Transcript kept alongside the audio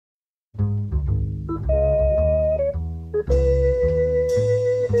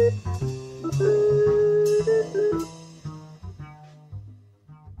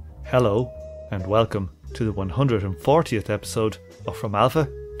Hello, and welcome to the 140th episode of From Alpha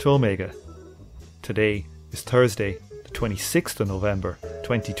to Omega. Today is Thursday, the 26th of November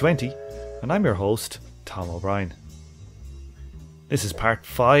 2020, and I'm your host, Tom O'Brien. This is part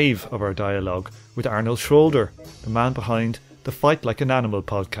 5 of our dialogue with Arnold Schroder, the man behind the Fight Like an Animal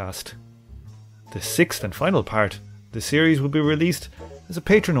podcast. The 6th and final part of the series will be released as a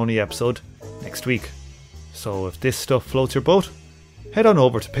Patreon-only episode next week. So if this stuff floats your boat, head on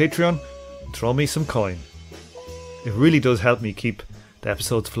over to Patreon and throw me some coin. It really does help me keep the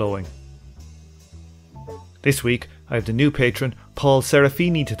episodes flowing. This week I have the new patron Paul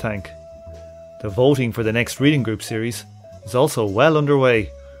Serafini to thank. The voting for the next reading group series is also well underway,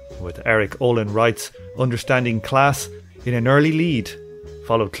 with Eric Olin Wright's Understanding Class in an early lead,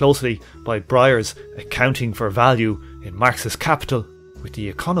 followed closely by Breyer's Accounting for Value in Marxist Capital, with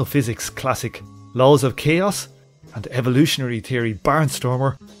the econophysics classic Laws of Chaos and evolutionary theory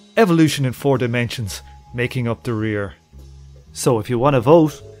barnstormer Evolution in 4 Dimensions making up the rear. So if you want to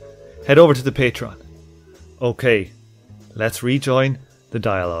vote, head over to the Patreon. Okay, let's rejoin the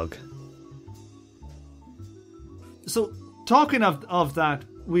dialogue. So talking of that,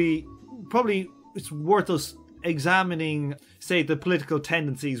 it's worth us examining, say, the political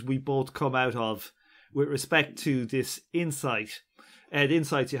tendencies we both come out of with respect to this insight, the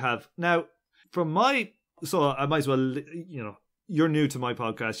insights you have. Now, so I might as well, you're new to my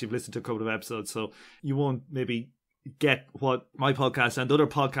podcast, you've listened to a couple of episodes, so you won't maybe get what my podcast and other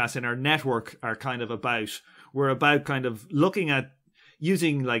podcasts in our network are kind of about. We're about kind of looking at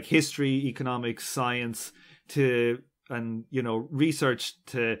using like history, economics, science research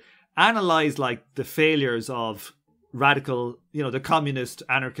to analyze like the failures of radical, the communist,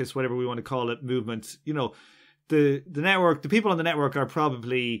 anarchist, whatever we want to call it, movement. The network, the people on the network are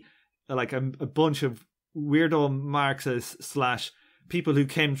probably like a bunch of weirdo Marxists / people who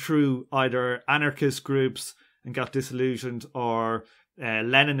came through either anarchist groups and got disillusioned, or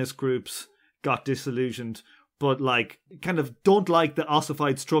Leninist groups got disillusioned, but like kind of don't like the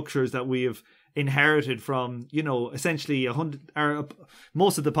ossified structures that we have inherited from, essentially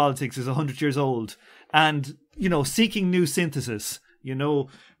most of the politics is 100 years old, and seeking new synthesis,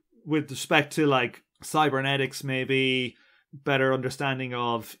 with respect to like cybernetics, maybe better understanding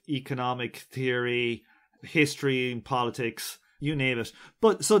of economic theory, history, and politics, you name it.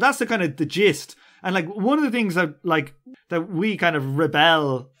 But so that's the kind of the gist. And like one of the things that we kind of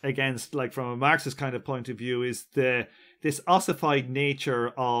rebel against, like from a Marxist kind of point of view, is this ossified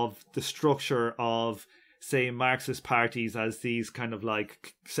nature of the structure of, say, Marxist parties as these kind of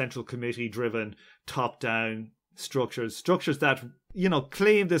like central committee driven top down structures that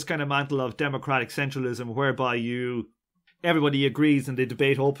claim this kind of mantle of democratic centralism, whereby everybody agrees and they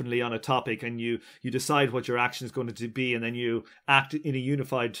debate openly on a topic, and you decide what your action is going to be, and then you act in a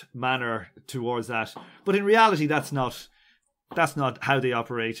unified manner towards that. But in reality, that's not how they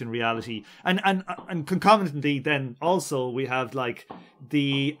operate in reality. And concomitantly, then also we have like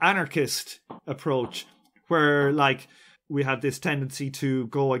the anarchist approach, where like we have this tendency to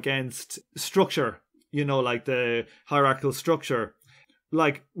go against structure, like the hierarchical structure.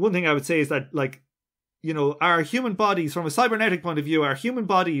 Like one thing I would say is that like, our human bodies, from a cybernetic point of view, our human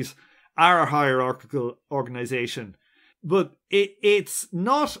bodies are a hierarchical organization. But it's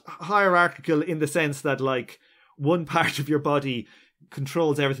not hierarchical in the sense that like one part of your body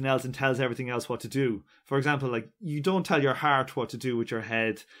controls everything else and tells everything else what to do. For example, like you don't tell your heart what to do with your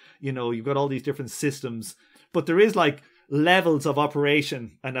head. You've got all these different systems, but there is like levels of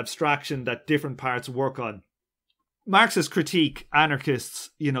operation and abstraction that different parts work on. Marxists critique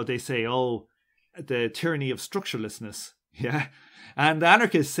anarchists, they say, the tyranny of structurelessness. Yeah. And the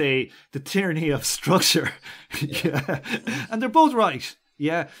anarchists say the tyranny of structure. Yeah. And they're both right.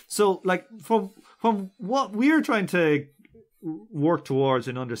 Yeah. So like from what we're trying to work towards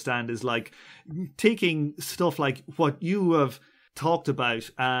and understand is like taking stuff like what you have talked about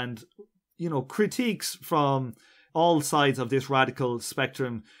and, critiques from all sides of this radical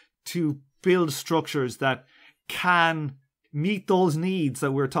spectrum to build structures that can meet those needs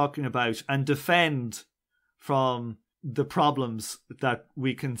that we're talking about and defend from the problems that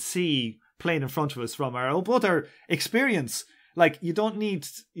we can see playing in front of us from both our experience. Like you don't need,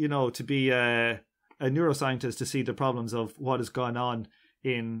 to be a neuroscientist to see the problems of what has gone on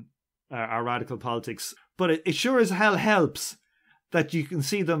in our radical politics. But it sure as hell helps that you can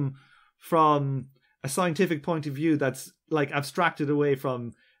see them from a scientific point of view that's like abstracted away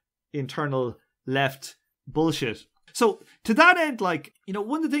from internal left bullshit. So to that end, like,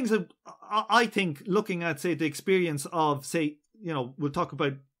 one of the things that I think, looking at, say, the experience of, say, we'll talk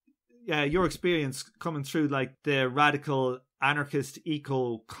about your experience coming through like the radical anarchist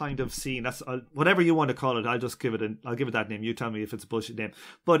eco kind of scene. That's whatever you want to call it. I'll give it that name. You tell me if it's a bullshit name.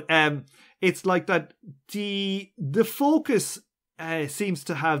 But it's like that. The focus seems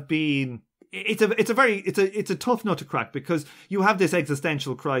to have been. It's a tough nut to crack, because you have this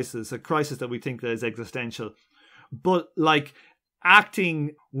existential crisis, a crisis that we think that is existential, but like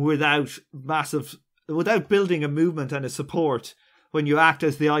acting without building a movement and a support. When you act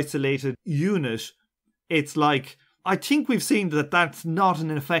as the isolated unit, it's like, I think we've seen that that's not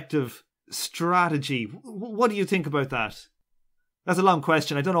an effective strategy. What do you think about that? That's a long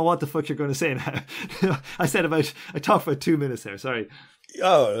question. I don't know what the fuck you're going to say now. I talked for 2 minutes there. Sorry.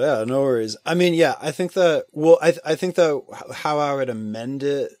 Oh yeah, no worries. I mean, yeah, I think that. Well, I think that how I would amend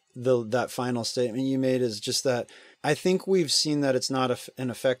it, that final statement you made, is just that I think we've seen that it's not an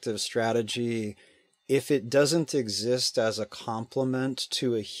effective strategy if it doesn't exist as a complement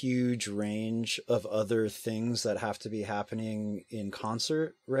to a huge range of other things that have to be happening in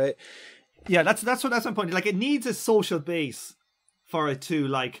concert, right? Yeah, that's my point. Like, it needs a social base for it to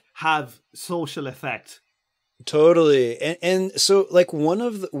like have social effect. Totally. And so like one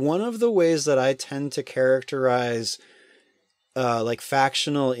of the ways that I tend to characterize like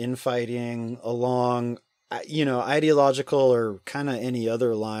factional infighting along ideological or kind of any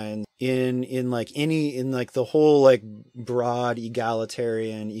other line in the whole like broad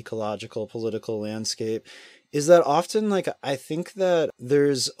egalitarian ecological political landscape is that often, like, I think that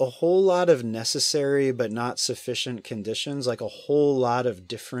there's a whole lot of necessary but not sufficient conditions, like a whole lot of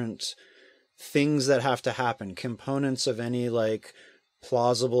different things that have to happen, components of any like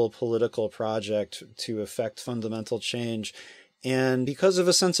plausible political project to affect fundamental change. And because of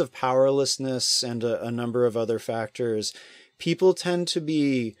a sense of powerlessness and a number of other factors, people tend to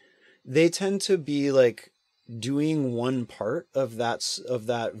be like doing one part of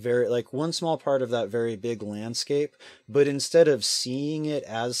that very, like, one small part of that very big landscape, but instead of seeing it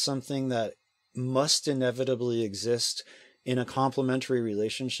as something that must inevitably exist in a complementary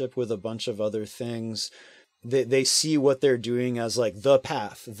relationship with a bunch of other things, they see what they're doing as like the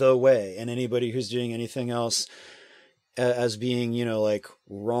path, the way, and anybody who's doing anything else as being, like,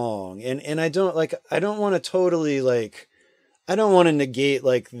 wrong. And I don't want to totally, like, I don't want to negate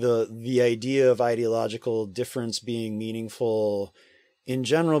like the idea of ideological difference being meaningful in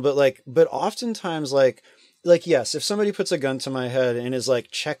general, but oftentimes like, yes, if somebody puts a gun to my head and is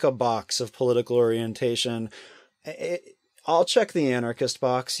like, check a box of political orientation, I'll check the anarchist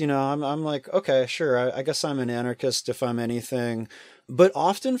box. I'm like, okay, sure. I guess I'm an anarchist if I'm anything. But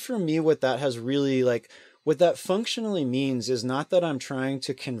often for me, what that functionally means is not that I'm trying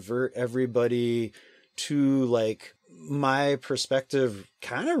to convert everybody to like my perspective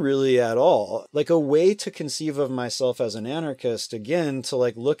kind of really at all. Like, a way to conceive of myself as an anarchist, again, to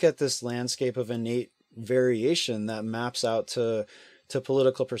like look at this landscape of innate variation that maps out to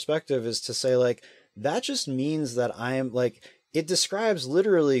political perspective, is to say like, that just means that I am like, it describes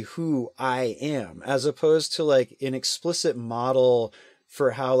literally who I am, as opposed to like an explicit model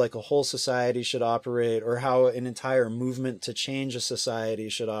for how like a whole society should operate, or how an entire movement to change a society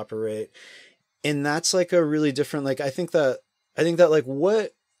should operate. And that's like a really different, like, I think that like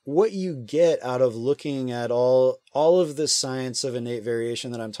what you get out of looking at all of this science of innate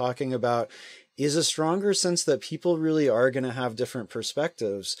variation that I'm talking about is a stronger sense that people really are going to have different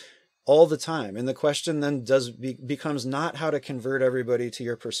perspectives all the time. And the question then becomes not how to convert everybody to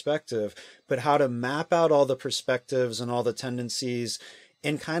your perspective, but how to map out all the perspectives and all the tendencies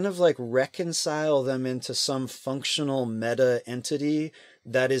and kind of like reconcile them into some functional meta entity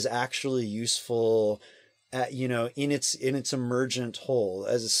that is actually useful at, in its emergent whole,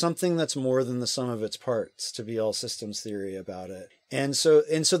 as something that's more than the sum of its parts, to be all systems theory about it. And so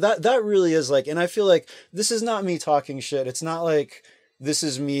that really is like, and I feel like this is not me talking shit. It's not like this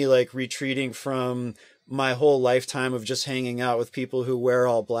is me like retreating from my whole lifetime of just hanging out with people who wear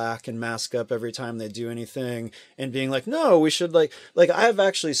all black and mask up every time they do anything and being like, no, we should like I've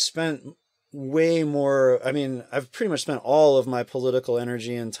actually spent way more. I mean, I've pretty much spent all of my political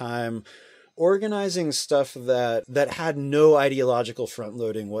energy and time organizing stuff that had no ideological front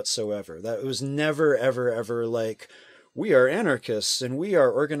loading whatsoever. That was never, ever, ever like, we are anarchists and we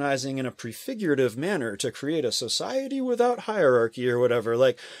are organizing in a prefigurative manner to create a society without hierarchy or whatever.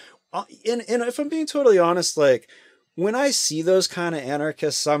 Like, and if I'm being totally honest, like, when I see those kind of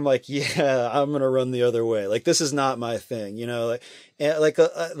anarchists, I'm like, yeah, I'm going to run the other way. Like, this is not my thing,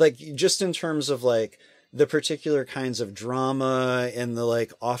 like just in terms of like the particular kinds of drama and the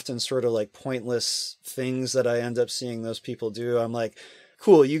like often sort of like pointless things that I end up seeing those people do. I'm like,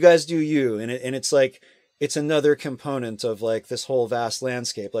 cool, you guys do you. And it's like, it's another component of like this whole vast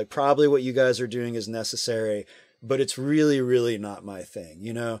landscape. Like, probably what you guys are doing is necessary, but it's really, really not my thing,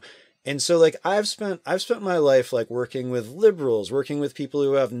 you know? And so like I've spent my life like working with liberals, working with people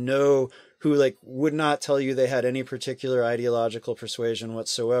who like would not tell you they had any particular ideological persuasion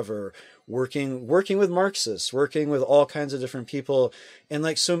whatsoever, working with Marxists, working with all kinds of different people. And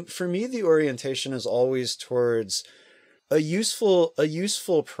like, so for me, the orientation is always towards a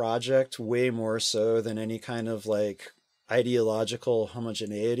useful project, way more so than any kind of like ideological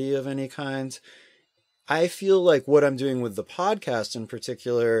homogeneity of any kind. I feel like what I'm doing with the podcast in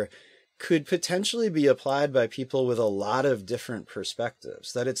particular could potentially be applied by people with a lot of different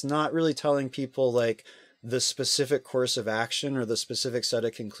perspectives, that it's not really telling people like the specific course of action or the specific set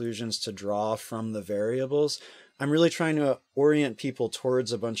of conclusions to draw from the variables. I'm really trying to orient people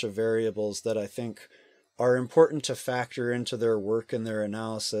towards a bunch of variables that I think are important to factor into their work and their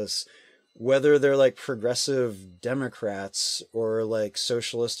analysis, whether they're like progressive Democrats or like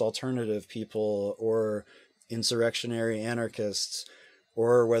socialist alternative people or insurrectionary anarchists,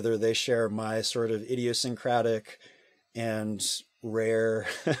 or whether they share my sort of idiosyncratic and rare,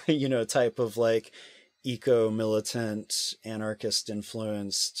 you know, type of like eco-militant,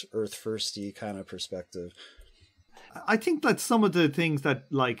 anarchist-influenced, earth-firsty kind of perspective. I think that some of the things that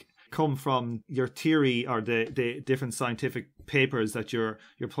like come from your theory or the different scientific papers that you're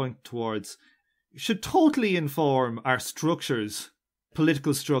pointing towards should totally inform our structures,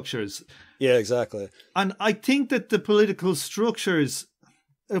 political structures. Yeah, exactly. And I think that the political structures,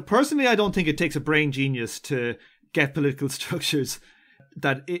 personally, I don't think it takes a brain genius to get political structures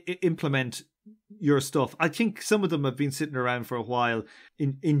that implement your stuff. I think some of them have been sitting around for a while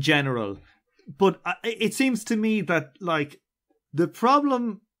in general. But it seems to me that like the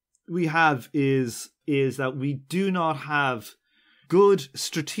problem we have is that we do not have good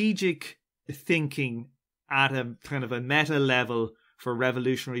strategic thinking at a kind of a meta level for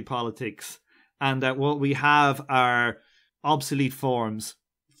revolutionary politics, and that what we have are obsolete forms.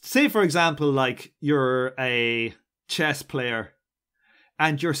 Say, for example, like you're a chess player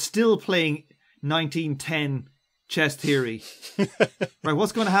and you're still playing 1910 chess theory. Right,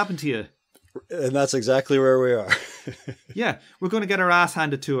 what's going to happen to you? And that's exactly where we are. Yeah, we're going to get our ass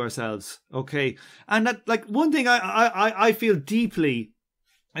handed to ourselves. Okay. And that, like, one thing I feel deeply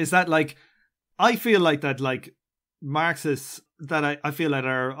is that, like, I feel like that, like, Marxists that I feel that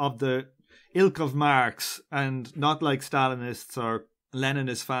are of the ilk of Marx and not like Stalinists or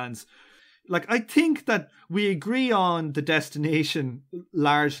Leninist fans. Like, I think that we agree on the destination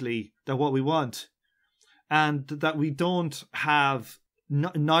largely, that what we want, and that we don't have,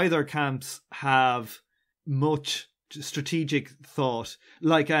 neither camps have much strategic thought,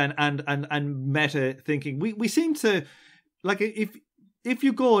 like, and meta thinking. We seem to, like, if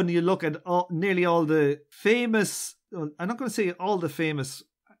you go and you look at nearly all the famous, I'm not going to say all the famous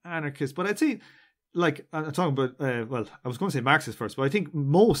anarchists, but I'd say, like, I'm talking about, well, I was going to say Marxists first, but I think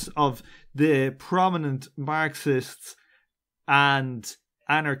most of the prominent Marxists and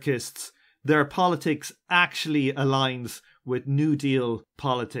anarchists, their politics actually aligns with New Deal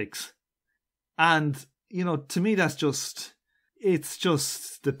politics. And, you know, to me, it's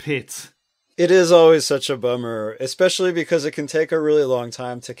just the pits. It is always such a bummer, especially because it can take a really long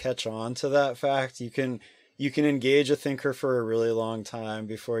time to catch on to that fact. You can engage a thinker for a really long time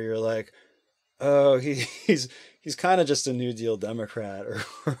before you're like, oh, he's kind of just a New Deal Democrat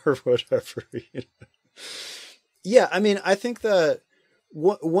or whatever. You know? Yeah, I mean, I think that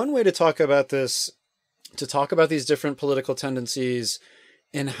one way to talk about this, to talk about these different political tendencies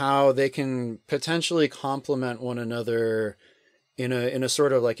and how they can potentially complement one another in a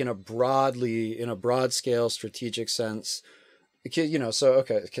sort of like in a broad scale strategic sense. You know, so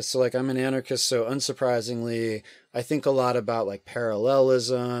like I'm an anarchist, so unsurprisingly, I think a lot about like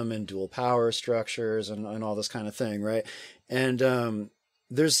parallelism and dual power structures and all this kind of thing, right? And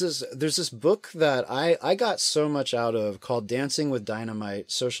there's this book that I got so much out of called Dancing with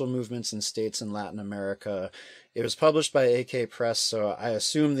Dynamite: Social Movements and States in Latin America. It was published by AK Press, so I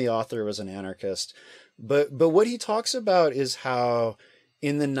assume the author was an anarchist. But what he talks about is how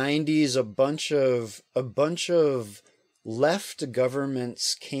in the 90s a bunch of left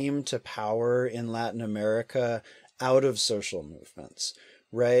governments came to power in Latin America out of social movements,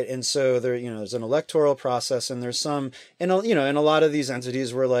 right? And so there, you know, there's an electoral process, and there's some, and you know, and a lot of these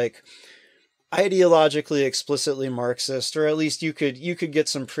entities were like ideologically explicitly Marxist, or at least you could get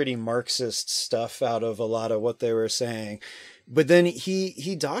some pretty Marxist stuff out of a lot of what they were saying. But then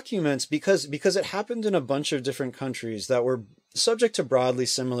he documents, because it happened in a bunch of different countries that were subject to broadly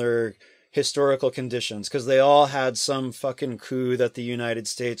similar historical conditions, because they all had some fucking coup that the United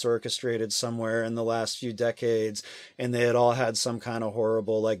States orchestrated somewhere in the last few decades, and they had all had some kind of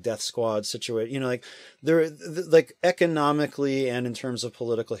horrible like death squad situation. You know, like they're like economically and in terms of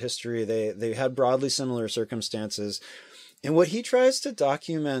political history, they had broadly similar circumstances. And what he tries to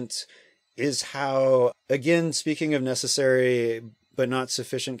document is how, again, speaking of necessary but not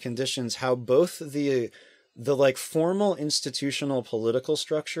sufficient conditions, how both the like formal institutional political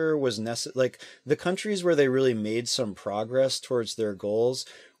structure was like the countries where they really made some progress towards their goals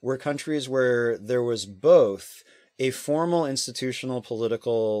were countries where there was both a formal institutional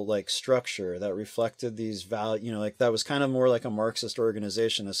political like structure that reflected these values, you know, like that was kind of more like a Marxist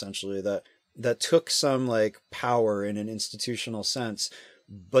organization essentially that took some like power in an institutional sense.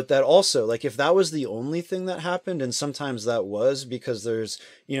 But that also, like, if that was the only thing that happened, and sometimes that was because there's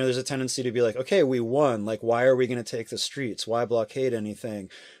a tendency to be like, okay, we won. Like, why are we going to take the streets? Why blockade anything?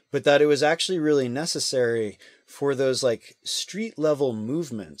 But that it was actually really necessary for those like street level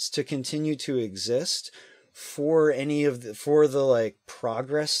movements to continue to exist for the like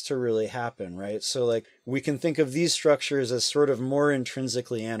progress to really happen, right? So like we can think of these structures as sort of more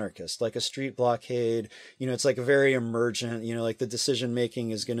intrinsically anarchist, like a street blockade, you know, it's like very emergent, you know, like the decision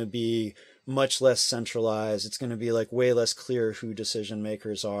making is going to be much less centralized. It's going to be like way less clear who decision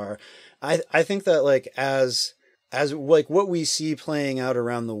makers are. I think that like as like what we see playing out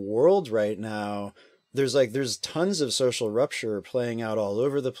around the world right now, there's tons of social rupture playing out all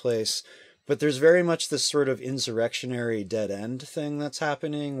over the place. But there's very much this sort of insurrectionary dead end thing that's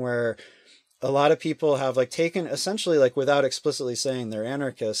happening where a lot of people have like taken essentially like without explicitly saying they're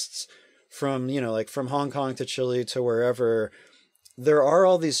anarchists from, you know, like from Hong Kong to Chile to wherever. There are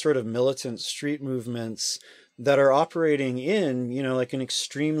all these sort of militant street movements that are operating in, you know, like an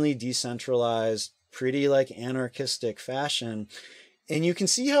extremely decentralized, pretty like anarchistic fashion. And you can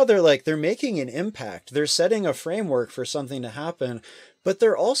see how they're making an impact. They're setting a framework for something to happen. But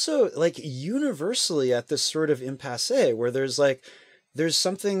they're also like universally at this sort of impasse where there's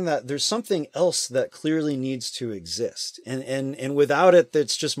something else that clearly needs to exist. And without it,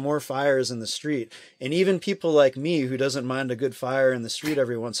 it's just more fires in the street. And even people like me who doesn't mind a good fire in the street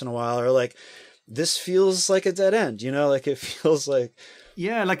every once in a while are like, this feels like a dead end, you know, like it feels like.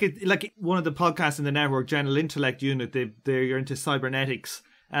 Yeah, like one of the podcasts in the network, General Intellect Unit, they're into cybernetics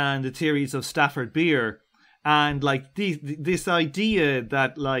and the theories of Stafford Beer. And like this idea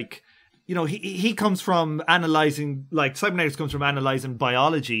that like, you know, he comes from analyzing, like cybernetics comes from analyzing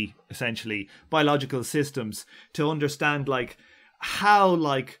biology, essentially, biological systems to understand like how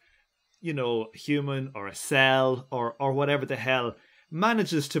like, you know, human or a cell or whatever the hell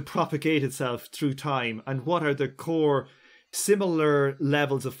manages to propagate itself through time and what are the core similar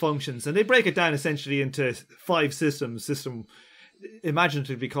levels of functions. And they break it down essentially into 5 systems. Imagine it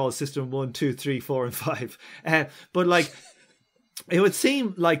to be called system 1, 2, 3, 4, and 5. But like, it would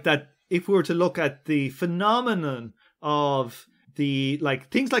seem like that if we were to look at the phenomenon of the like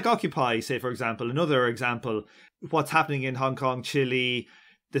things like Occupy, say for example, another example, what's happening in Hong Kong, Chile,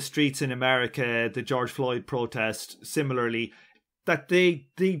 the streets in America, the George Floyd protest, similarly, that they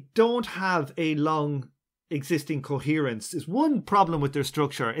don't have a long existing coherence is one problem with their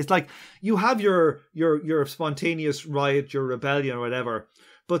structure. It's like you have your spontaneous riot, your rebellion or whatever,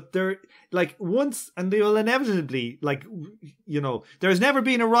 but they're like once, and they will inevitably, like, you know, there's never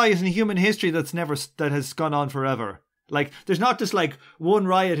been a riot in human history that has gone on forever. Like there's not just like one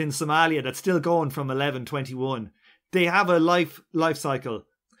riot in Somalia that's still going from 11/21. They have a life cycle,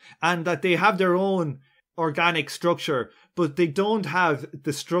 and that they have their own organic structure, but they don't have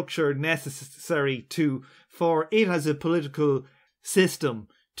the structure necessary for it as a political system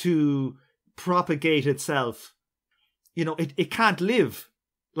to propagate itself. You know, it can't live.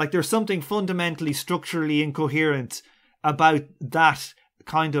 Like there's something fundamentally structurally incoherent about that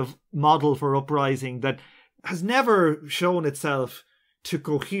kind of model for uprising that has never shown itself to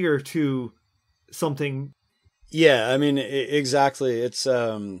cohere to something. Yeah, I mean, exactly. It's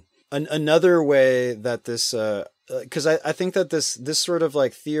another way that this, because I think that this sort of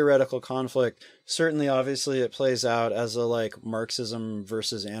like theoretical conflict, certainly obviously it plays out as a like Marxism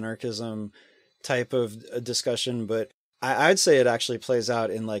versus anarchism type of a discussion, but I'd say it actually plays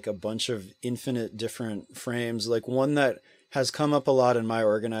out in like a bunch of infinite different frames. Like one that has come up a lot in my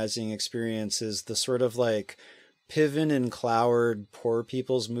organizing experience is the sort of like Piven and Cloward poor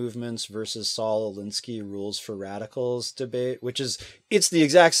people's movements versus Saul Alinsky rules for radicals debate, it's the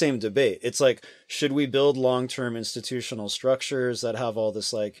exact same debate. It's like, should we build long-term institutional structures that have all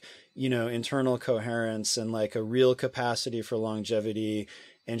this like, you know, internal coherence and like a real capacity for longevity?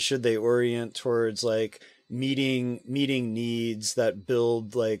 And should they orient towards like meeting needs that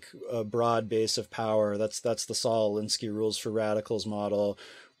build like a broad base of power? That's the Saul Alinsky rules for radicals model.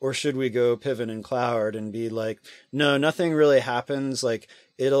 Or should we go pivot and cloud and be like, no, nothing really happens. Like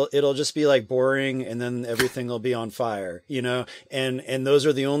it'll just be like boring, and then everything will be on fire, you know? And those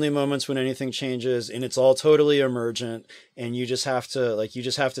are the only moments when anything changes, and it's all totally emergent. And you just have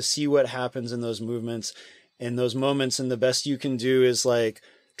to see what happens in those movements and those moments. And the best you can do is like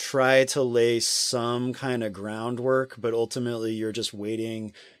try to lay some kind of groundwork, but ultimately you're just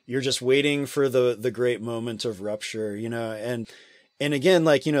waiting for the great moment of rupture, you know? And again,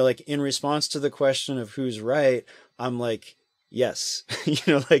 like, you know, like in response to the question of who's right, I'm like, yes, you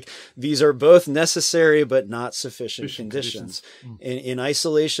know, like these are both necessary, but not sufficient conditions. In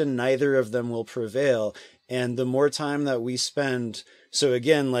isolation, neither of them will prevail. And the more time that we spend, so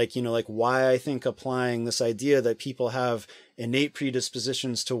again, like, you know, like why I think applying this idea that people have innate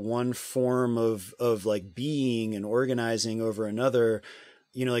predispositions to one form of like being and organizing over another,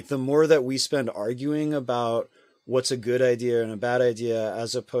 you know, like the more that we spend arguing about what's a good idea and a bad idea,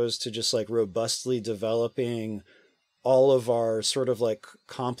 as opposed to just like robustly developing all of our sort of like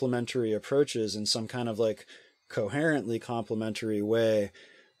complementary approaches in some kind of like coherently complementary way,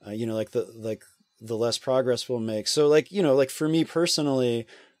 you know, like the less progress we'll make. So like, you know, like for me personally,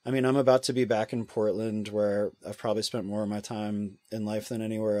 I mean, I'm about to be back in Portland, where I've probably spent more of my time in life than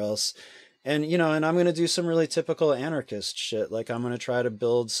anywhere else. And, you know, and I'm going to do some really typical anarchist shit. Like I'm going to try to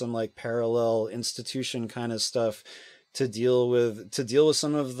build some like parallel institution kind of stuff to deal with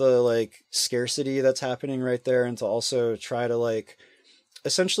some of the like scarcity that's happening right there. And to also try to like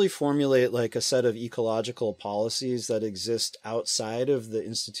essentially formulate like a set of ecological policies that exist outside of the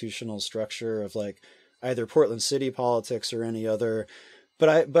institutional structure of like either Portland city politics or any other.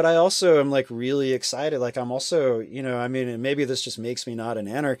 But I also am like really excited. Like I'm also, you know, I mean, and maybe this just makes me not an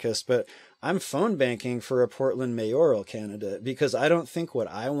anarchist, but I'm phone banking for a Portland mayoral candidate, because I don't think what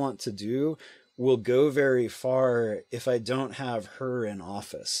I want to do will go very far if I don't have her in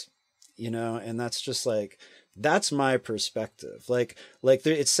office, you know? And that's just like, that's my perspective. Like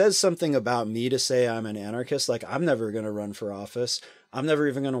it says something about me to say I'm an anarchist. Like I'm never going to run for office. I'm never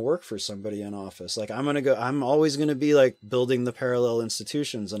even going to work for somebody in office. Like I'm always going to be like building the parallel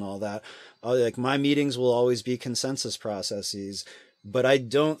institutions and all that. Like my meetings will always be consensus processes, but I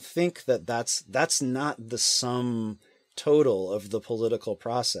don't think that that's not the sum total of the political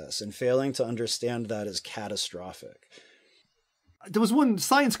process, and failing to understand that is catastrophic. There was one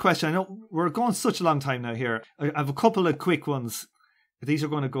science question. I know we're going such a long time now here. I have a couple of quick ones. These are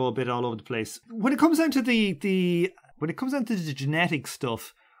going to go a bit all over the place. When it comes down to the genetic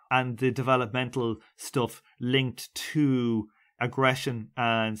stuff and the developmental stuff linked to aggression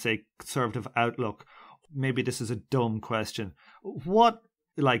and, say, conservative outlook, maybe this is a dumb question. What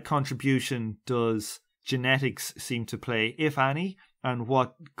like contribution does genetics seem to play, if any, and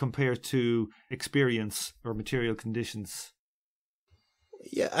what compared to experience or material conditions?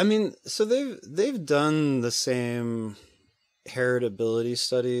 Yeah, I mean, so they've done the same heritability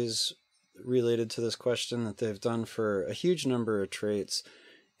studies related to this question that they've done for a huge number of traits.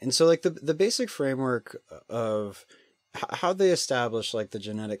 And so like the basic framework of how they establish like the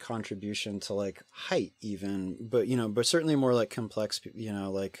genetic contribution to like height even, but, you know, but certainly more like complex, you know,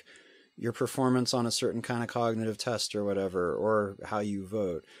 like your performance on a certain kind of cognitive test or whatever, or how you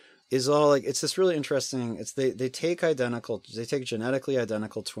vote, is all like, it's this really interesting, it's they take genetically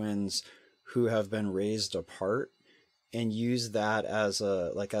identical twins who have been raised apart and use that as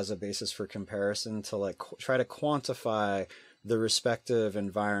a basis for comparison to like try to quantify the respective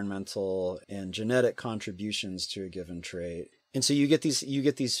environmental and genetic contributions to a given trait. And so you get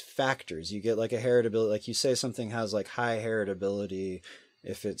these factors. You get like a heritability, like you say something has like high heritability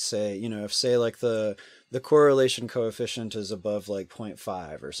if it's say like the correlation coefficient is above like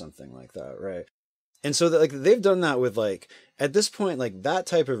 0.5 or something like that, right? And so like they've done that with like, at this point, like that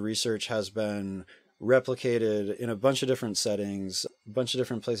type of research has been replicated in a bunch of different settings, a bunch of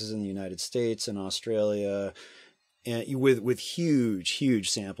different places in the United States and Australia, and with huge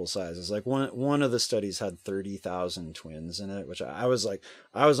sample sizes. Like one of the studies had 30,000 twins in it, which I was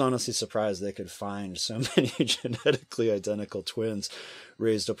honestly surprised they could find so many genetically identical twins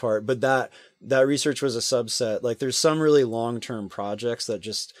raised apart. But that research was a subset. Like there's some really long-term projects that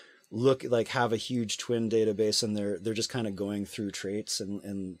just look like have a huge twin database, and they're just kind of going through traits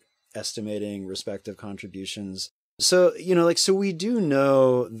and estimating respective contributions. So, so we do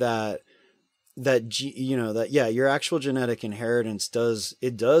know that your actual genetic inheritance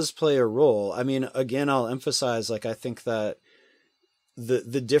does play a role. I mean, again, I'll emphasize, like, I think that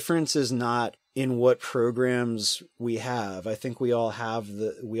the difference is not in what programs we have. I think we all have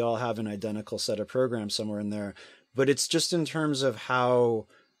an identical set of programs somewhere in there, but it's just in terms of how,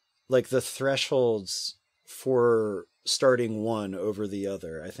 like, the thresholds for starting one over the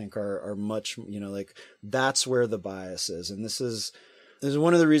other, I think are much, like, that's where the bias is. And this is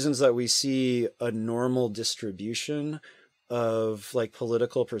one of the reasons that we see a normal distribution of, like,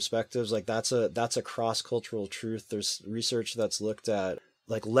 political perspectives. Like, that's a cross-cultural truth. There's research that's looked at,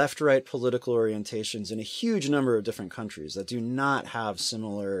 like, left-right political orientations in a huge number of different countries that do not have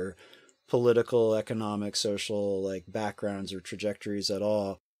similar political, economic, social, like, backgrounds or trajectories at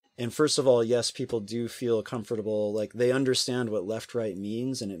all. And first of all, yes, people do feel comfortable, like, they understand what left-right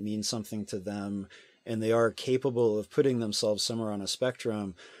means, and it means something to them, and they are capable of putting themselves somewhere on a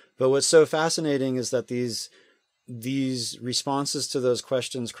spectrum. But what's so fascinating is that these responses to those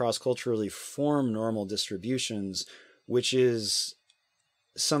questions cross-culturally form normal distributions, which is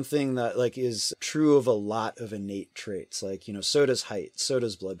something that, like, is true of a lot of innate traits. Like, so does height, so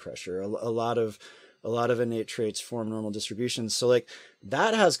does blood pressure. A lot of innate traits form normal distributions. So, like,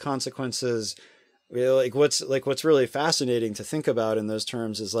 that has consequences. What's really fascinating to think about in those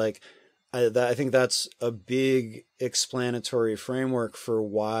terms is, like, I think that's a big explanatory framework for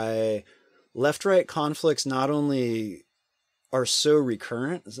why left-right conflicts not only are so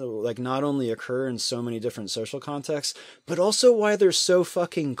recurrent, so, like, not only occur in so many different social contexts, but also why they're so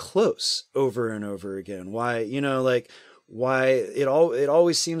fucking close over and over again. Why, why it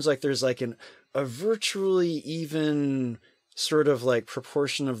always seems like there's, like, a virtually even sort of, like,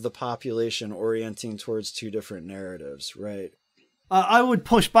 proportion of the population orienting towards two different narratives, right? I would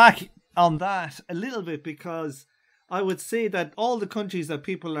push back on that a little bit, because I would say that all the countries that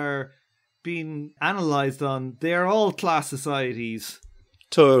people are being analysed on, they're all class societies.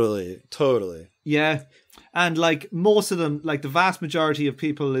 Totally. Yeah. And, like, most of them, like, the vast majority of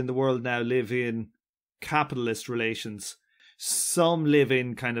people in the world now live in capitalist relations. Some live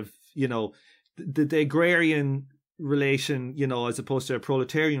in kind of, the agrarian relation, as opposed to a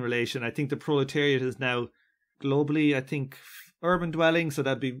proletarian relation. I think the proletariat is now globally, I think, urban dwelling. So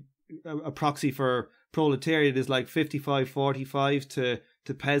that'd be a proxy for proletariat is like 55-45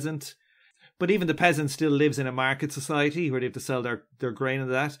 to peasant. But even the peasant still lives in a market society where they have to sell their grain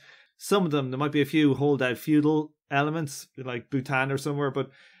and that. Some of them, there might be a few hold out feudal elements, like Bhutan or somewhere,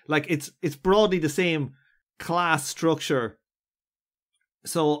 but, like, it's broadly the same class structure.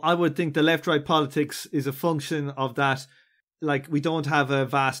 So I would think the left-right politics is a function of that. Like, we don't have a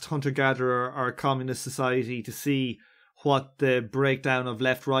vast hunter-gatherer or communist society to see what the breakdown of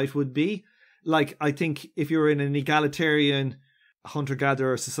left-right would be. Like, I think if you're in an egalitarian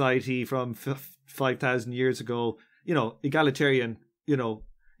hunter-gatherer society from 5,000 years ago, egalitarian,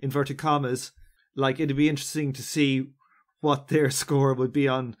 inverted commas, like, it'd be interesting to see what their score would be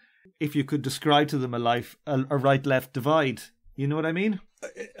on, if you could describe to them a right-left divide. You know what I mean?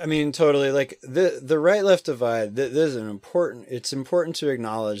 I mean, totally. Like, the right-left divide, it's important to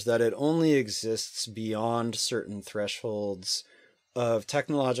acknowledge that it only exists beyond certain thresholds of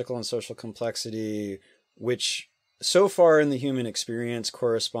technological and social complexity, which so far in the human experience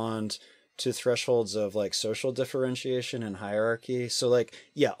correspond to thresholds of, like, social differentiation and hierarchy. So, like,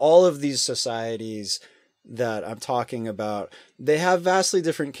 yeah, all of these societies that I'm talking about, they have vastly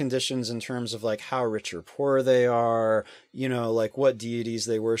different conditions in terms of, like, how rich or poor they are, like, what deities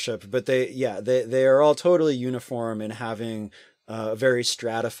they worship, but they are all totally uniform in having a very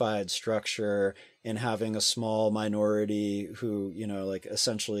stratified structure, in having a small minority who, like,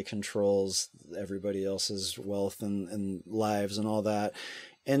 essentially controls everybody else's wealth and lives and all that.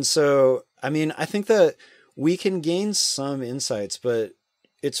 And so, I mean, I think that we can gain some insights, but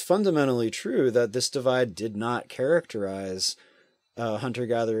it's fundamentally true that this divide did not characterize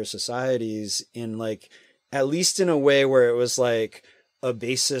hunter-gatherer societies in, like, at least in a way where it was, like, a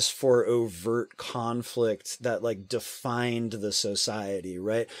basis for overt conflict that, like, defined the society,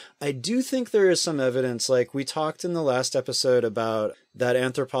 right? I do think there is some evidence, like, we talked in the last episode about that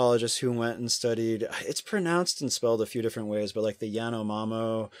anthropologist who went and studied, it's pronounced and spelled a few different ways, but, like, the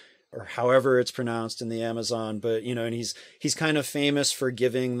Yanomamo, or however it's pronounced, in the Amazon, but, and he's kind of famous for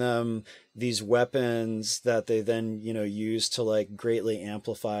giving them these weapons that they then, use to, like, greatly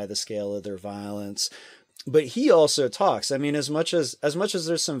amplify the scale of their violence. But he also talks, I mean, as much as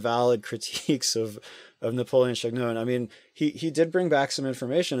there's some valid critiques of Napoleon Chagnon, I mean, he did bring back some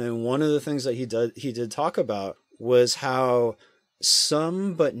information. And one of the things that he did talk about was how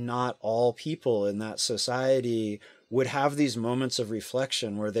some, but not all people in that society would have these moments of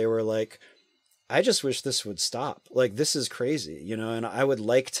reflection where they were like, I just wish this would stop. Like, this is crazy, and I would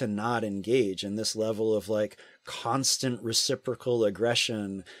like to not engage in this level of, like, constant reciprocal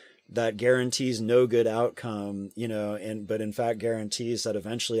aggression that guarantees no good outcome, you know, but in fact guarantees that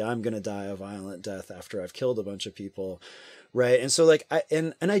eventually I'm going to die a violent death after I've killed a bunch of people. Right. And so like,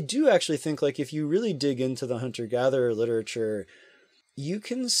 I do actually think like if you really dig into the hunter-gatherer literature, you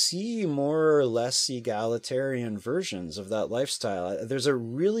can see more or less egalitarian versions of that lifestyle. There's a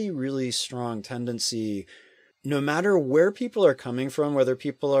really, really strong tendency, no matter where people are coming from, whether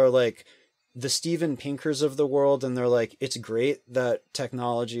people are like the Steven Pinkers of the world and they're like, it's great that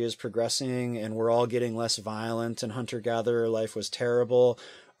technology is progressing and we're all getting less violent and hunter-gatherer life was terrible,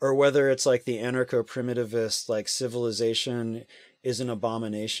 or whether it's like the anarcho-primitivist, like civilization is an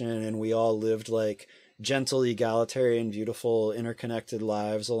abomination and we all lived like gentle, egalitarian, beautiful, interconnected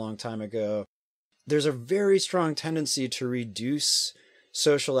lives a long time ago. There's a very strong tendency to reduce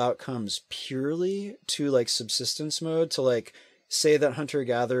social outcomes purely to like subsistence mode, to like say that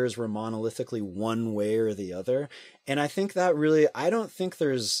hunter-gatherers were monolithically one way or the other. And I think that really, I think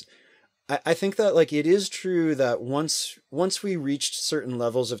that like it is true that once we reached certain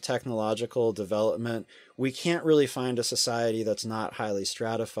levels of technological development, we can't really find a society that's not highly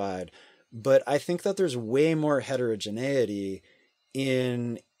stratified. But I think that there's way more heterogeneity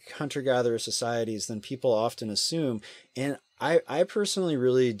in hunter-gatherer societies than people often assume. And I personally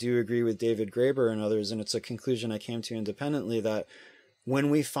really do agree with David Graeber and others, and it's a conclusion I came to independently, that when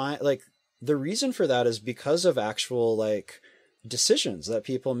we find like the reason for that is because of actual like decisions that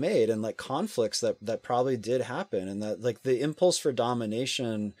people made and like conflicts that probably did happen, and that like the impulse for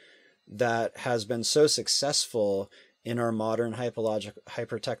domination that has been so successful in our modern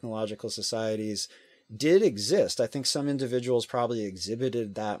hyper-technological societies did exist. I think some individuals probably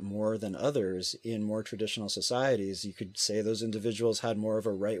exhibited that more than others in more traditional societies. You could say those individuals had more of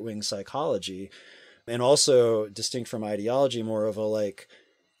a right-wing psychology, and also distinct from ideology, more of a like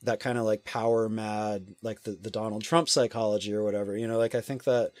that kind of like power mad, like the Donald Trump psychology or whatever, you know, like I think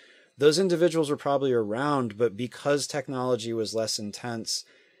that those individuals were probably around, but because technology was less intense,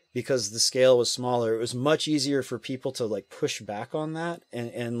 because the scale was smaller, it was much easier for people to like push back on that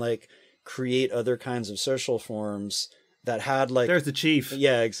and like create other kinds of social forms that had like... There's the chief.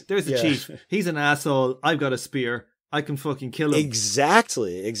 Yeah. There's the chief. He's an asshole. I've got a spear. I can fucking kill him.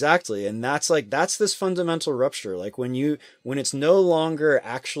 Exactly. And that's this fundamental rupture. Like when it's no longer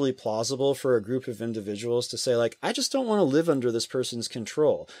actually plausible for a group of individuals to say like, I just don't want to live under this person's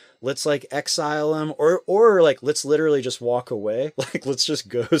control. Let's like exile them or like, let's literally just walk away. Like, let's just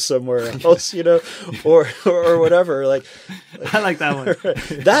go somewhere else, you know, or whatever. Like, I like that one.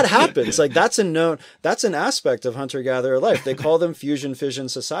 That happens. Like that's an aspect of hunter-gatherer life. They call them fusion fission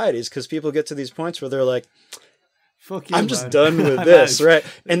societies because people get to these points where they're like, fuck you, I'm just done with this, right?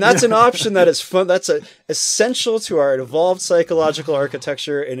 And that's an option that is fun. That's essential to our evolved psychological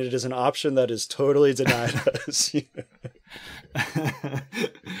architecture, and it is an option that is totally denied us.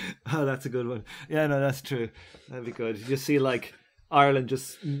 Oh, that's a good one. Yeah, no, that's true. That'd be good. You just see like Ireland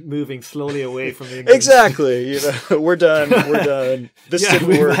just moving slowly away from England. Exactly. You know, we're done. This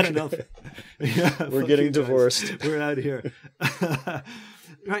didn't work. Had enough. Yeah, we're getting divorced. We're out of here.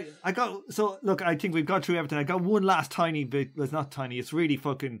 Right, I think we've got through everything. I got one last tiny bit. Well, it's not tiny, it's really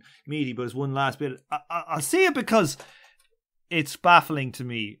fucking meaty, but it's one last bit. I'll say it because it's baffling to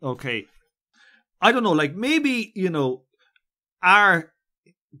me. Okay, I don't know, like maybe, you know, our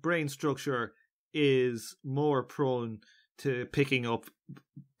brain structure is more prone to picking up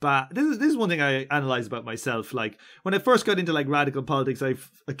this is one thing I analyze about myself. Like when I first got into like radical politics, I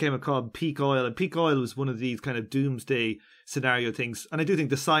came across peak oil, and peak oil was one of these kind of doomsday scenario things. And I do think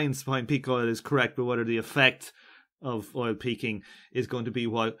the science behind peak oil is correct, but whether the effect of oil peaking is going to be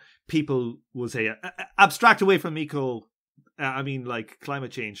what people will say, abstract away from I mean like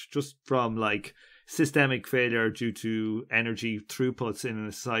climate change, just from like systemic failure due to energy throughputs in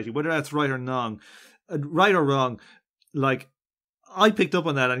a society, whether that's right or wrong, like I picked up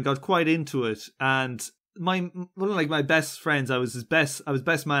on that and got quite into it. And one of like my best friends, I was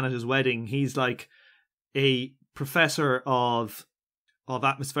best man at his wedding. He's like a professor of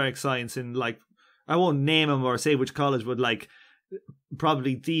atmospheric science in like, I won't name him or say which college, but like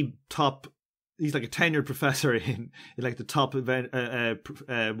probably the top. He's like a tenured professor in like the top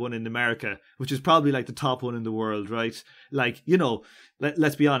one in America, which is probably like the top one in the world, right? Like, you know,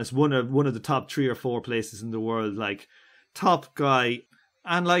 let's be honest, one of the top 3 or 4 places in the world, like top guy.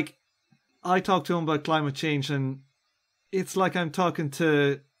 And like I talk to him about climate change, and it's like I'm talking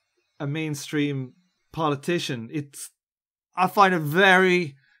to a mainstream politician. I find it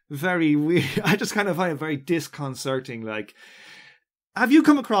very, very weird. I just kind of find it very disconcerting. Like, have you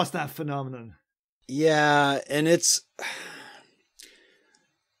come across that phenomenon? Yeah, and it's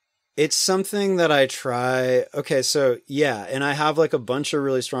It's something that I try. Okay, so yeah, and I have like a bunch of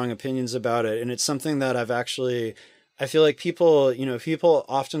really strong opinions about it, and it's something that I feel like people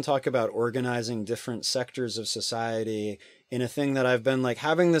often talk about organizing different sectors of society in a thing that I've been like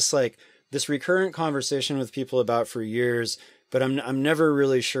having this recurrent conversation with people about for years, but I'm never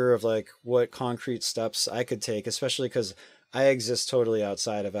really sure of like what concrete steps I could take, especially because I exist totally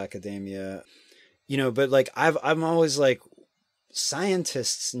outside of academia. But like I'm always like,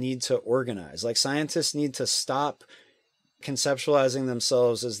 scientists need to organize. Like scientists need to stop conceptualizing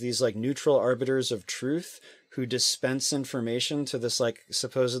themselves as these like neutral arbiters of truth who dispense information to this like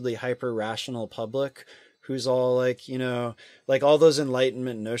supposedly hyper rational public who's all like, like all those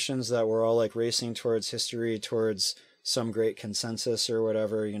enlightenment notions that we're all like racing towards history, towards some great consensus or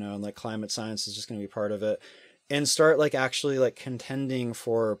whatever, and like climate science is just going to be part of it, and start like actually like contending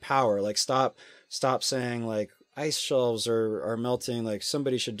for power. Like stop saying like ice shelves are melting, like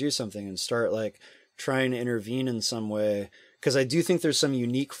somebody should do something, and start like trying to intervene in some way. Because I do think there's some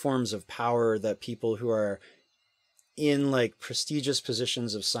unique forms of power that people who are in like prestigious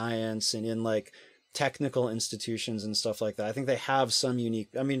positions of science and in like technical institutions and stuff like that, I think they have some unique,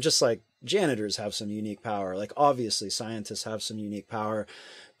 I mean, just like janitors have some unique power, like obviously scientists have some unique power.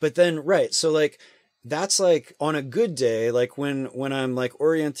 But then, right, so like that's like on a good day, like when I'm like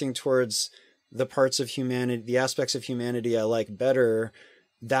orienting towards the parts of humanity, the aspects of humanity I like better,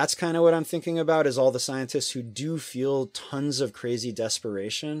 that's kind of what I'm thinking about, is all the scientists who do feel tons of crazy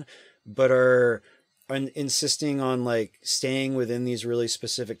desperation, but are insisting on like staying within these really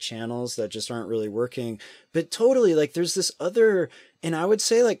specific channels that just aren't really working. But totally, like there's this other, and I would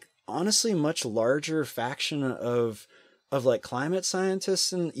say like honestly much larger faction of like climate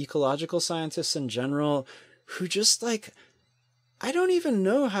scientists and ecological scientists in general, who just like, I don't even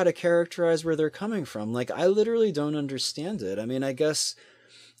know how to characterize where they're coming from. Like, I literally don't understand it. I mean, I guess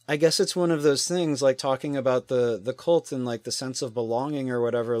it's one of those things, like talking about the cult and like the sense of belonging or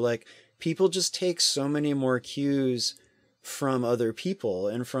whatever. Like, people just take so many more cues from other people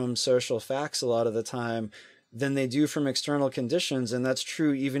and from social facts a lot of the time than they do from external conditions. And that's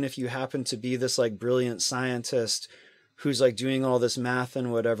true even if you happen to be this like brilliant scientist who's like doing all this math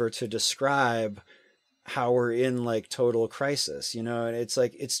and whatever to describe how we're in like total crisis, and it's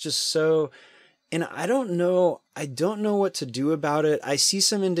like, it's just so, and I don't know what to do about it. I see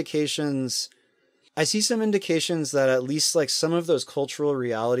some indications that at least like some of those cultural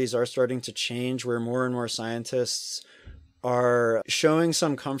realities are starting to change, where more and more scientists are showing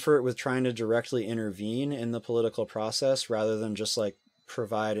some comfort with trying to directly intervene in the political process rather than just like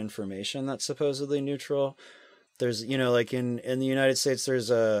provide information that's supposedly neutral. There's, like in the United States,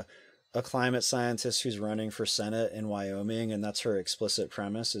 there's a climate scientist who's running for Senate in Wyoming, and that's her explicit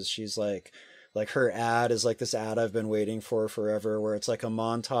premise, is she's like her ad is like this ad I've been waiting for forever, where it's like a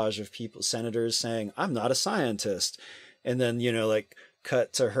montage of people, senators saying, "I'm not a scientist." And then, like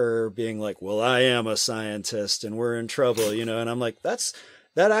cut to her being like, "Well, I am a scientist and we're in trouble," and I'm like, that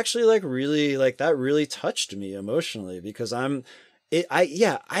actually like really, like that really touched me emotionally, because I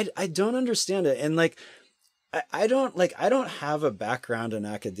don't understand it. And like, I don't have a background in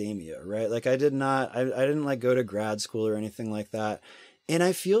academia, right? Like I didn't like go to grad school or anything like that. And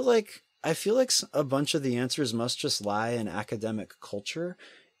I feel like a bunch of the answers must just lie in academic culture.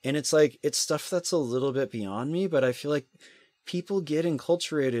 And it's like, it's stuff that's a little bit beyond me, but I feel like people get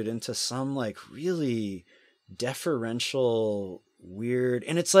enculturated into some like really deferential, weird,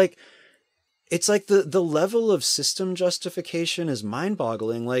 and it's like the level of system justification is mind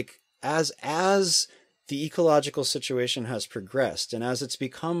boggling. Like as the ecological situation has progressed, and as it's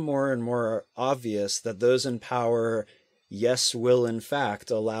become more and more obvious that those in power, yes, will in fact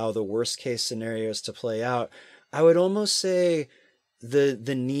allow the worst case scenarios to play out, I would almost say the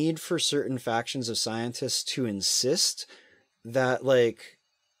need for certain factions of scientists to insist that like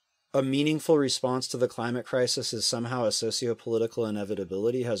a meaningful response to the climate crisis is somehow a socio-political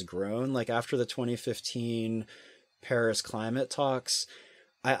inevitability has grown. Like after the 2015 Paris climate talks,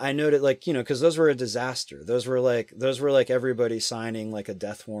 I noted, like, because those were a disaster. Those were like everybody signing like a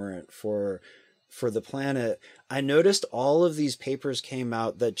death warrant for the planet. I noticed all of these papers came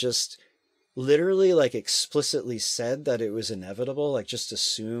out that just literally like explicitly said that it was inevitable, like just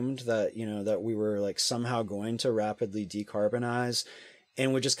assumed that, that we were like somehow going to rapidly decarbonize,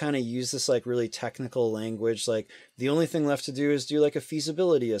 and would just kind of use this like really technical language. Like the only thing left to do is do like a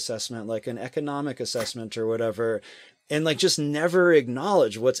feasibility assessment, like an economic assessment or whatever. And like just never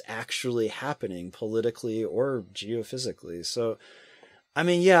acknowledge what's actually happening politically or geophysically. So, I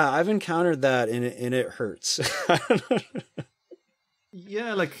mean, yeah, I've encountered that, and it hurts.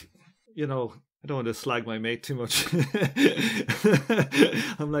 Yeah, like, I don't want to slag my mate too much.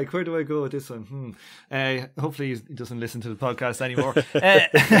 I'm like, where do I go with this one? Hopefully he doesn't listen to the podcast anymore.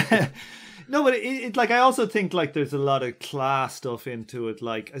 No, but it like, I also think like there's a lot of class stuff into it.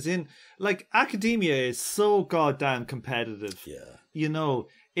 Like, as in, like, academia is so goddamn competitive. Yeah. You know,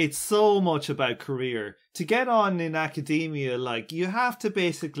 it's so much about career. To get on in academia, like, you have to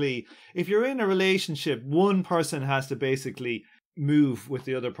basically, if you're in a relationship, one person has to basically move with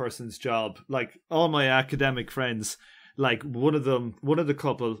the other person's job. Like, all my academic friends, like, one of the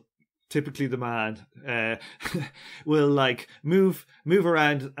couple, typically the man, will like move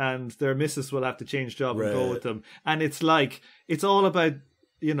around, and their missus will have to change job and go with them. And it's like, it's all about,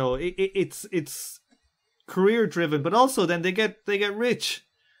 you know, it's career driven, but also then they get rich.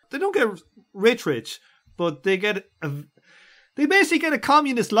 They don't get rich, but they basically get a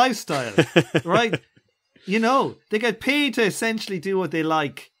communist lifestyle, right? You know, they get paid to essentially do what they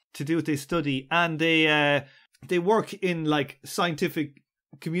like, to do what they study, and they work in like scientific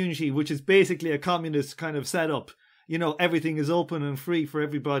community, which is basically a communist kind of setup. You know, everything is open and free for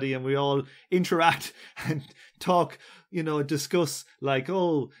everybody, and we all interact and talk, you know, discuss like,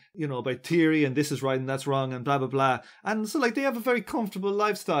 oh, you know, about theory, and this is right and that's wrong and blah blah blah. And so like, they have a very comfortable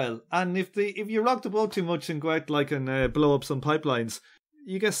lifestyle. And if you rock the boat too much and go out like and blow up some pipelines,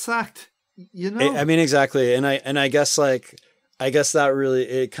 you get sacked. You know, I mean, exactly. And I guess like, I guess that really,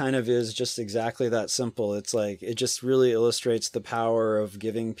 it kind of is just exactly that simple. It's like, it just really illustrates the power of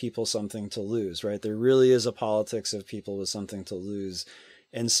giving people something to lose, right? There really is a politics of people with something to lose.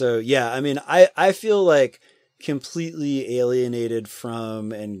 And so, yeah, I mean, I feel like completely alienated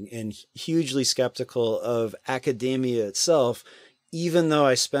from and hugely skeptical of academia itself, even though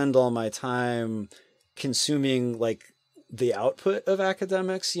I spend all my time consuming like the output of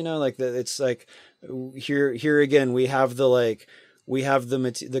academics, you know, like that. It's like here again, we have the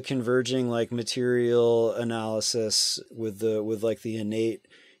converging like material analysis with like the innate,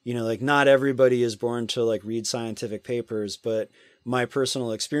 you know, like not everybody is born to like read scientific papers, but my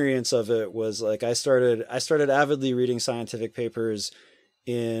personal experience of it was like, I started avidly reading scientific papers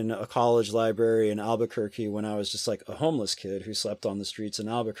in a college library in Albuquerque when I was just like a homeless kid who slept on the streets in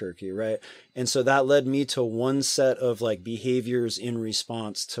Albuquerque, right? And so that led me to one set of like behaviors in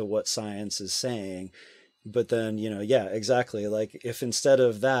response to what science is saying. But then, you know, yeah, exactly. Like, if instead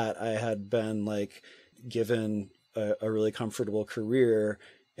of that, I had been like given a really comfortable career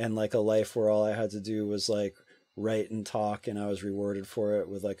and like a life where all I had to do was like write and talk, and I was rewarded for it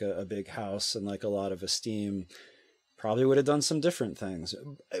with like a big house and like a lot of esteem, probably would have done some different things.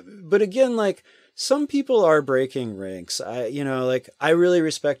 But again, like, some people are breaking ranks. I really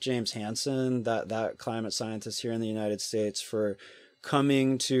respect James Hansen, that climate scientist here in the United States, for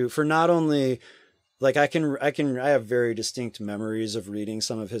not only like, I have very distinct memories of reading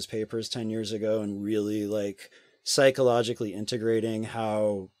some of his papers 10 years ago and really like psychologically integrating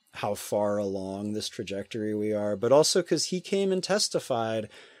how far along this trajectory we are, but also because he came and testified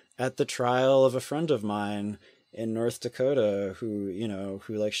at the trial of a friend of mine in North Dakota who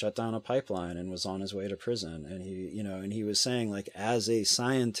like shut down a pipeline and was on his way to prison. And he was saying, like, as a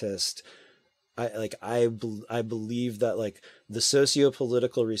scientist, I believe that like the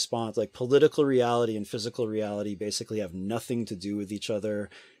socio-political response, like political reality and physical reality, basically have nothing to do with each other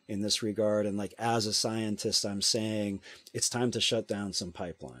in this regard. And like, as a scientist, I'm saying it's time to shut down some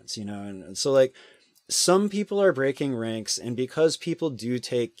pipelines, you know? And so like, some people are breaking ranks, and because people do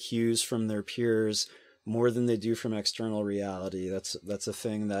take cues from their peers more than they do from external reality, that's a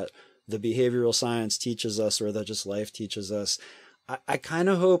thing that the behavioral science teaches us, or that just life teaches us. I kind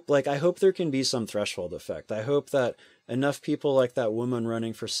of hope, like, I hope there can be some threshold effect. I hope that enough people like that woman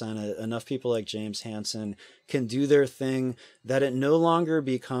running for Senate, enough people like James Hansen can do their thing, that it no longer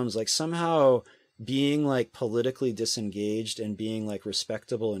becomes like somehow being like politically disengaged and being like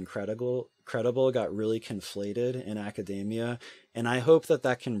respectable and credible got really conflated in academia. And I hope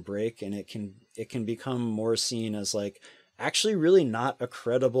that can break, and it can become more seen as like actually really not a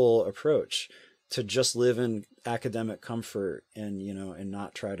credible approach to just live in academic comfort and, you know, and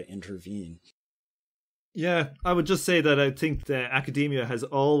not try to intervene. Yeah, I would just say that I think that academia has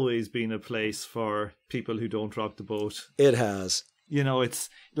always been a place for people who don't rock the boat. It has. You know, it's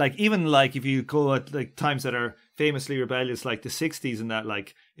like, even like if you go at like times that are famously rebellious, like the 60s and that,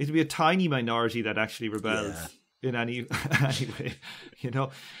 like, it'd be a tiny minority that actually rebels. Yeah. In any way, you know,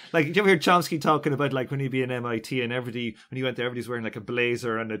 like, did you ever hear Chomsky talking about like when he'd be in MIT and when he went there, everybody's wearing like a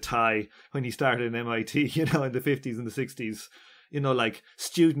blazer and a tie when he started in MIT, you know, in the 50s and the 60s, you know, like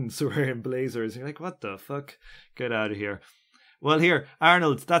students were wearing blazers. You're like, what the fuck? Get out of here. Well, here,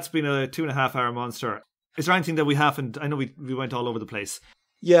 Arnold, that's been a 2.5 hour monster. Is there anything that we haven't? I know we went all over the place.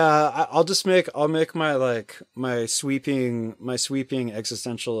 Yeah, I'll make my sweeping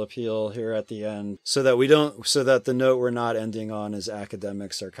existential appeal here at the end, so that the note we're not ending on is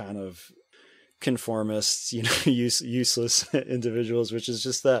academics are kind of conformists, useless individuals, which is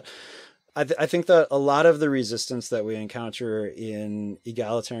just that I think that a lot of the resistance that we encounter in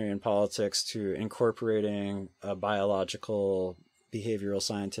egalitarian politics to incorporating a biological behavioral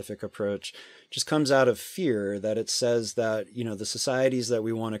scientific approach just comes out of fear that it says that, the societies that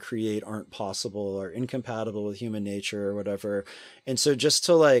we want to create aren't possible or incompatible with human nature or whatever. And so just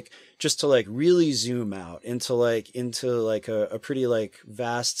to really zoom out into a pretty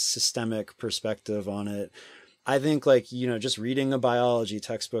vast systemic perspective on it, I think just reading a biology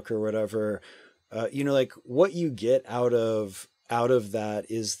textbook or whatever, what you get out of that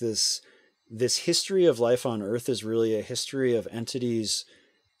is this history of life on Earth is really a history of entities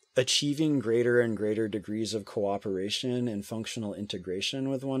achieving greater and greater degrees of cooperation and functional integration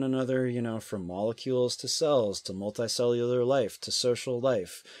with one another, from molecules to cells to multicellular life to social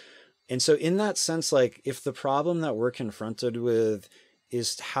life. And so in that sense, if the problem that we're confronted with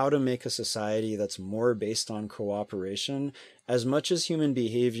is how to make a society that's more based on cooperation, as much as human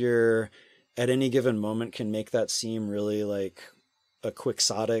behavior at any given moment can make that seem really like a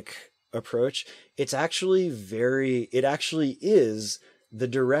quixotic approach, it actually is the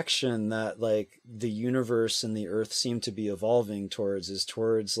direction that the universe and the Earth seem to be evolving towards, is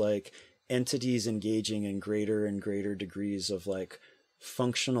towards entities engaging in greater and greater degrees of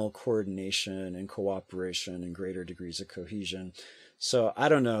functional coordination and cooperation and greater degrees of cohesion. So I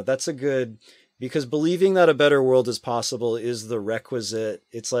don't know, because believing that a better world is possible is the requisite.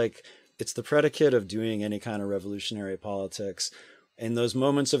 It's the predicate of doing any kind of revolutionary politics. In those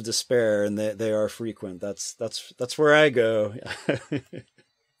moments of despair, and they are frequent, that's where I go.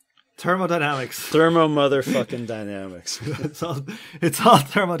 Thermodynamics. Thermo motherfucking dynamics. it's all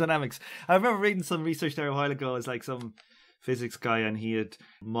thermodynamics. I remember reading some research there a while ago. It's some physics guy, and he had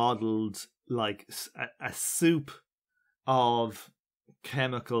modeled a soup of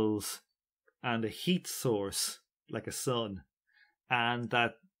chemicals and a heat source like a sun, and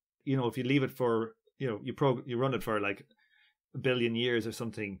that if you leave it for you run it for a billion years or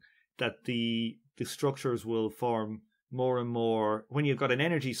something, that the structures will form more and more. When you've got an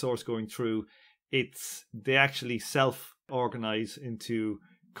energy source going through, they actually self-organize into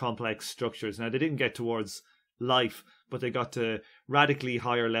complex structures. Now, they didn't get towards life, but they got to radically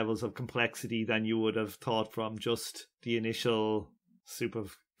higher levels of complexity than you would have thought from just the initial soup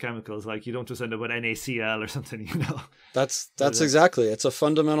of chemicals. You don't just end up with NaCl or something, That's exactly. It's a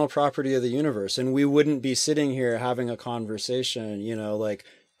fundamental property of the universe. And we wouldn't be sitting here having a conversation,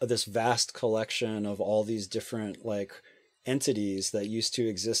 this vast collection of all these different entities that used to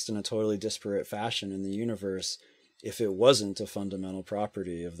exist in a totally disparate fashion in the universe if it wasn't a fundamental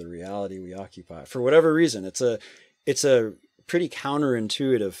property of the reality we occupy. For whatever reason, it's a pretty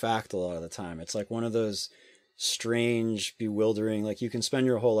counterintuitive fact a lot of the time. It's one of those strange, bewildering, you can spend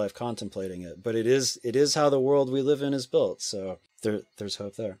your whole life contemplating it, but it is how the world we live in is built. So there's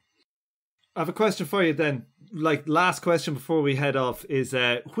hope there. I have a question for you then. Last question before we head off is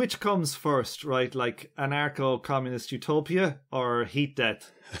which comes first, right? Anarcho-communist utopia or heat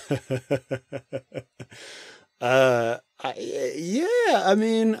death? I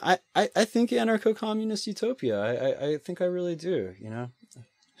think anarcho-communist utopia. I think I really do,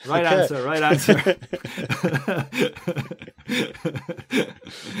 Right okay. Answer.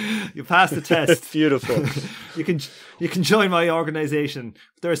 You passed the test. Beautiful. You can join my organization.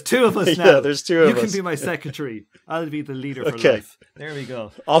 There's two of us now. Yeah, there's two of us. You can be my secretary. I'll be the leader for life. There we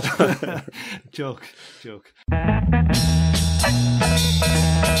go. Joke.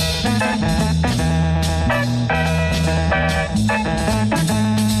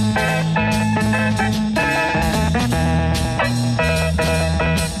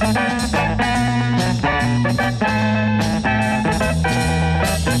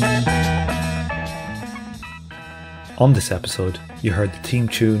 On this episode, you heard the theme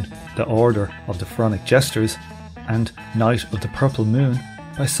tune The Order of the Pharaonic Jesters and Night of the Purple Moon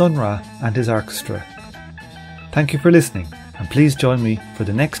by Sun Ra and his orchestra. Thank you for listening, and please join me for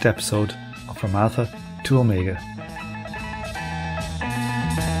the next episode of From Alpha to Omega.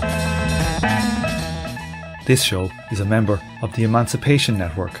 This show is a member of the Emancipation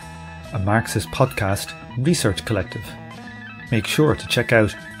Network, a Marxist podcast and research collective. Make sure to check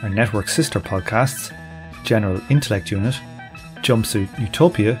out our network sister podcasts, General Intellect Unit, Jumpsuit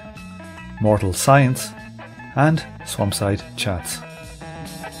Utopia, Mortal Science, and Swampside Chats.